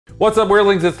What's up,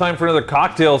 Weirdlings? It's time for another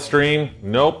cocktail stream.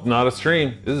 Nope, not a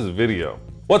stream. This is a video.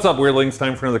 What's up, Weirdlings?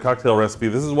 Time for another cocktail recipe.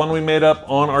 This is one we made up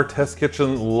on our test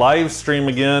kitchen live stream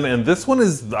again, and this one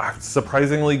is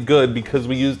surprisingly good because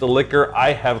we used a liquor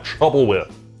I have trouble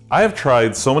with. I have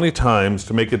tried so many times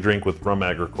to make a drink with Rhum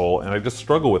Agricole, and I just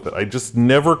struggle with it. I just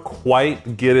never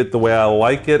quite get it the way I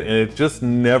like it, and it just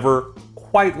never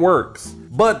quite works.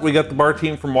 But we got the bar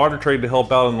team from Water Trade to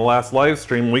help out in the last live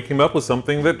stream. We came up with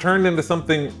something that turned into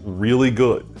something really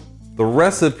good. The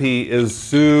recipe is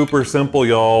super simple,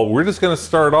 y'all. We're just gonna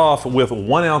start off with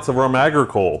 1 ounce of Rhum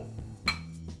Agricole.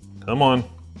 Come on.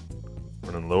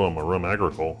 Running low on my Rhum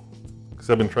Agricole, because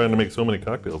I've been trying to make so many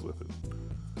cocktails with it.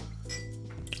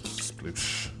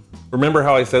 Sploosh. Remember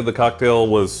how I said the cocktail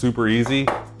was super easy?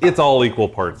 It's all equal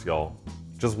parts, y'all.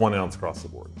 Just 1 ounce across the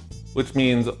board. Which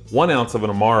means 1 ounce of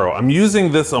an Amaro. I'm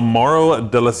using this Amaro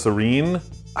della Sirene.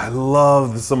 I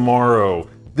love this Amaro.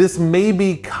 This may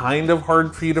be kind of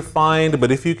hard for you to find,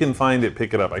 but if you can find it,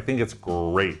 pick it up. I think it's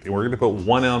great. And we're gonna put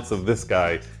 1 ounce of this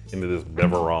guy into this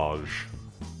beverage.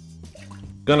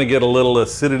 Gonna get a little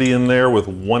acidity in there with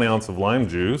 1 ounce of lime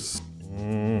juice.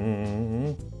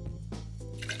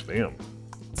 Damn,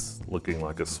 it's looking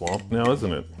like a swamp now,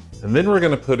 isn't it? And then we're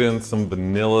gonna put in some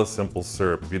vanilla simple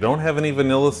syrup. If you don't have any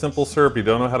vanilla simple syrup, you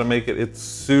don't know how to make it, it's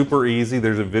super easy.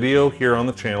 There's a video here on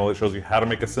the channel that shows you how to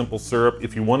make a simple syrup.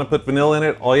 If you wanna put vanilla in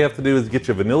it, all you have to do is get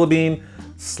your vanilla bean,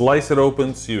 slice it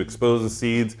open so you expose the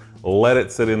seeds, let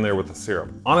it sit in there with the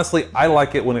syrup. Honestly, I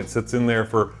like it when it sits in there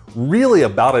for really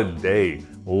about a day.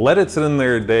 Let it sit in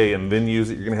there a day and then use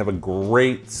it. You're gonna have a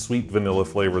great sweet vanilla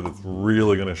flavor that's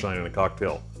really gonna shine in a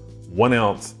cocktail. 1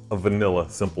 ounce of vanilla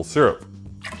simple syrup.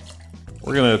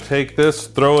 We're gonna take this,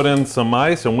 throw it in some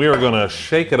ice, and we are gonna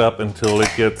shake it up until it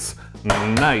gets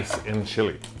nice and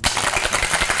chilly.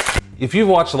 If you've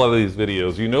watched a lot of these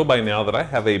videos, you know by now that I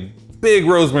have a big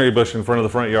rosemary bush in front of the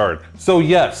front yard. So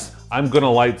yes, I'm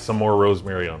gonna light some more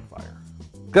rosemary on fire.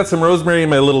 Got some rosemary in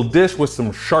my little dish with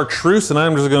some chartreuse, and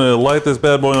I'm just gonna light this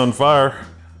bad boy on fire.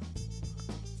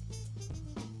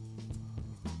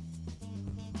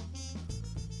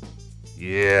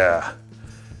 Yeah.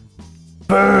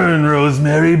 Burn,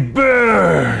 rosemary,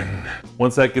 burn!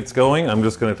 Once that gets going, I'm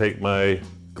just gonna take my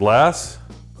glass,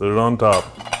 put it on top.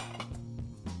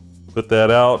 Put that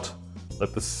out,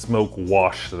 let the smoke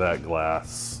wash that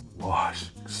glass. Wash,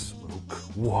 smoke,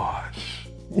 wash.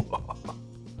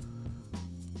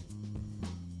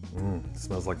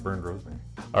 Smells like burned rosemary.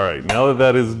 All right, now that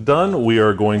that is done, we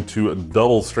are going to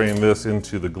double strain this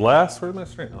into the glass. Where's my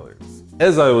strain? Oh, there it is.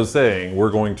 As I was saying,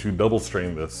 we're going to double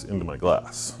strain this into my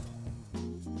glass.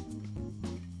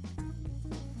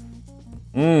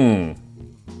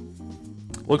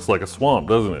 Looks like a swamp,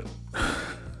 doesn't it?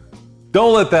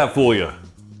 Don't let that fool you,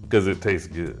 because it tastes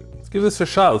good. Let's give this a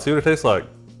shot. Let's see what it tastes like.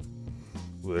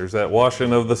 Ooh, there's that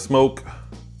washing of the smoke.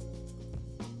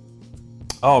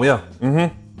 Oh yeah,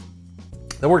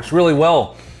 that works really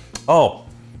well. Oh,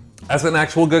 that's an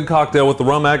actual good cocktail with the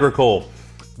Rhum Agricole.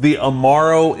 The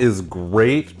Amaro is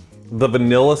great. The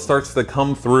vanilla starts to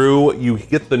come through. You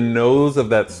get the nose of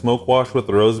that smoke wash with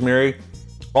the rosemary.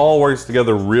 All works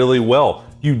together really well.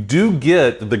 You do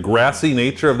get the grassy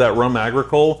nature of that Rhum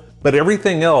Agricole, but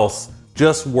everything else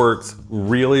just works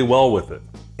really well with it.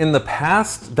 In the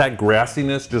past, that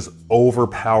grassiness just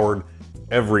overpowered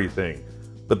everything,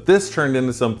 but this turned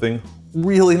into something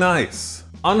really nice.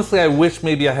 Honestly, I wish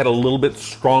maybe I had a little bit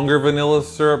stronger vanilla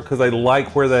syrup because I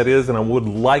like where that is and I would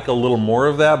like a little more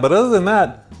of that, but other than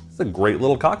that, it's a great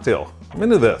little cocktail. I'm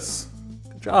into this.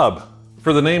 Good job.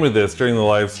 For the name of this during the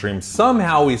live stream,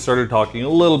 somehow we started talking a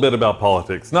little bit about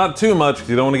politics. Not too much,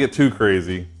 because you don't want to get too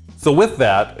crazy. So with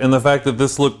that, and the fact that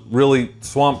this looked really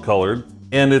swamp colored,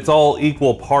 and it's all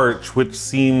equal parts, which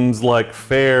seems like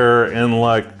fair and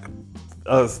like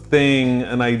a thing,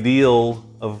 an ideal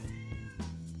of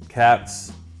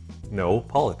cats, no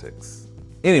politics.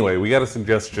 Anyway, we got a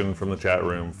suggestion from the chat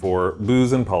room for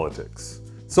booze and politics.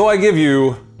 So I give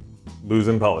you booze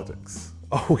and politics.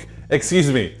 Oh,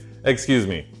 excuse me. Excuse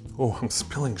me. Oh, I'm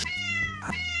spilling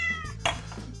I'm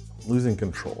losing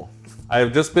control. I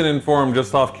have just been informed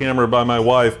just off camera by my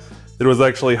wife that it was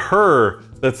actually her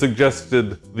that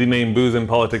suggested the name Booze and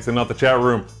Politics and not the chat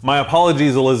room. My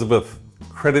apologies, Elizabeth.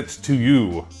 Credits to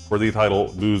you for the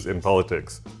title Booze and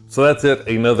Politics. So that's it,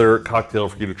 another cocktail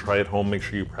for you to try at home. Make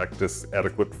sure you practice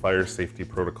adequate fire safety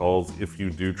protocols if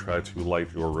you do try to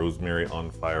light your rosemary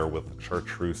on fire with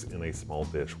chartreuse in a small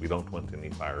dish. We don't want any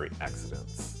fiery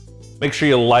accidents. Make sure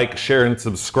you like, share, and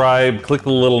subscribe. Click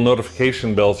the little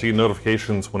notification bell so you get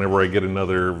notifications whenever I get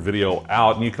another video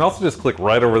out. And you can also just click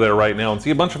right over there right now and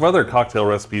see a bunch of other cocktail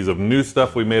recipes of new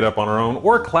stuff we made up on our own,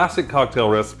 or classic cocktail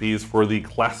recipes for the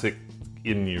classic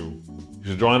in you. You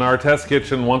should join our test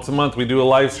kitchen. Once a month we do a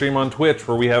live stream on Twitch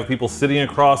where we have people sitting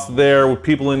across there with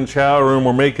people in chat room.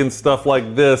 We're making stuff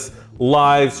like this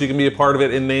live so you can be a part of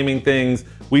it and naming things.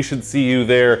 We should see you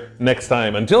there next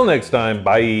time. Until next time,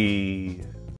 bye.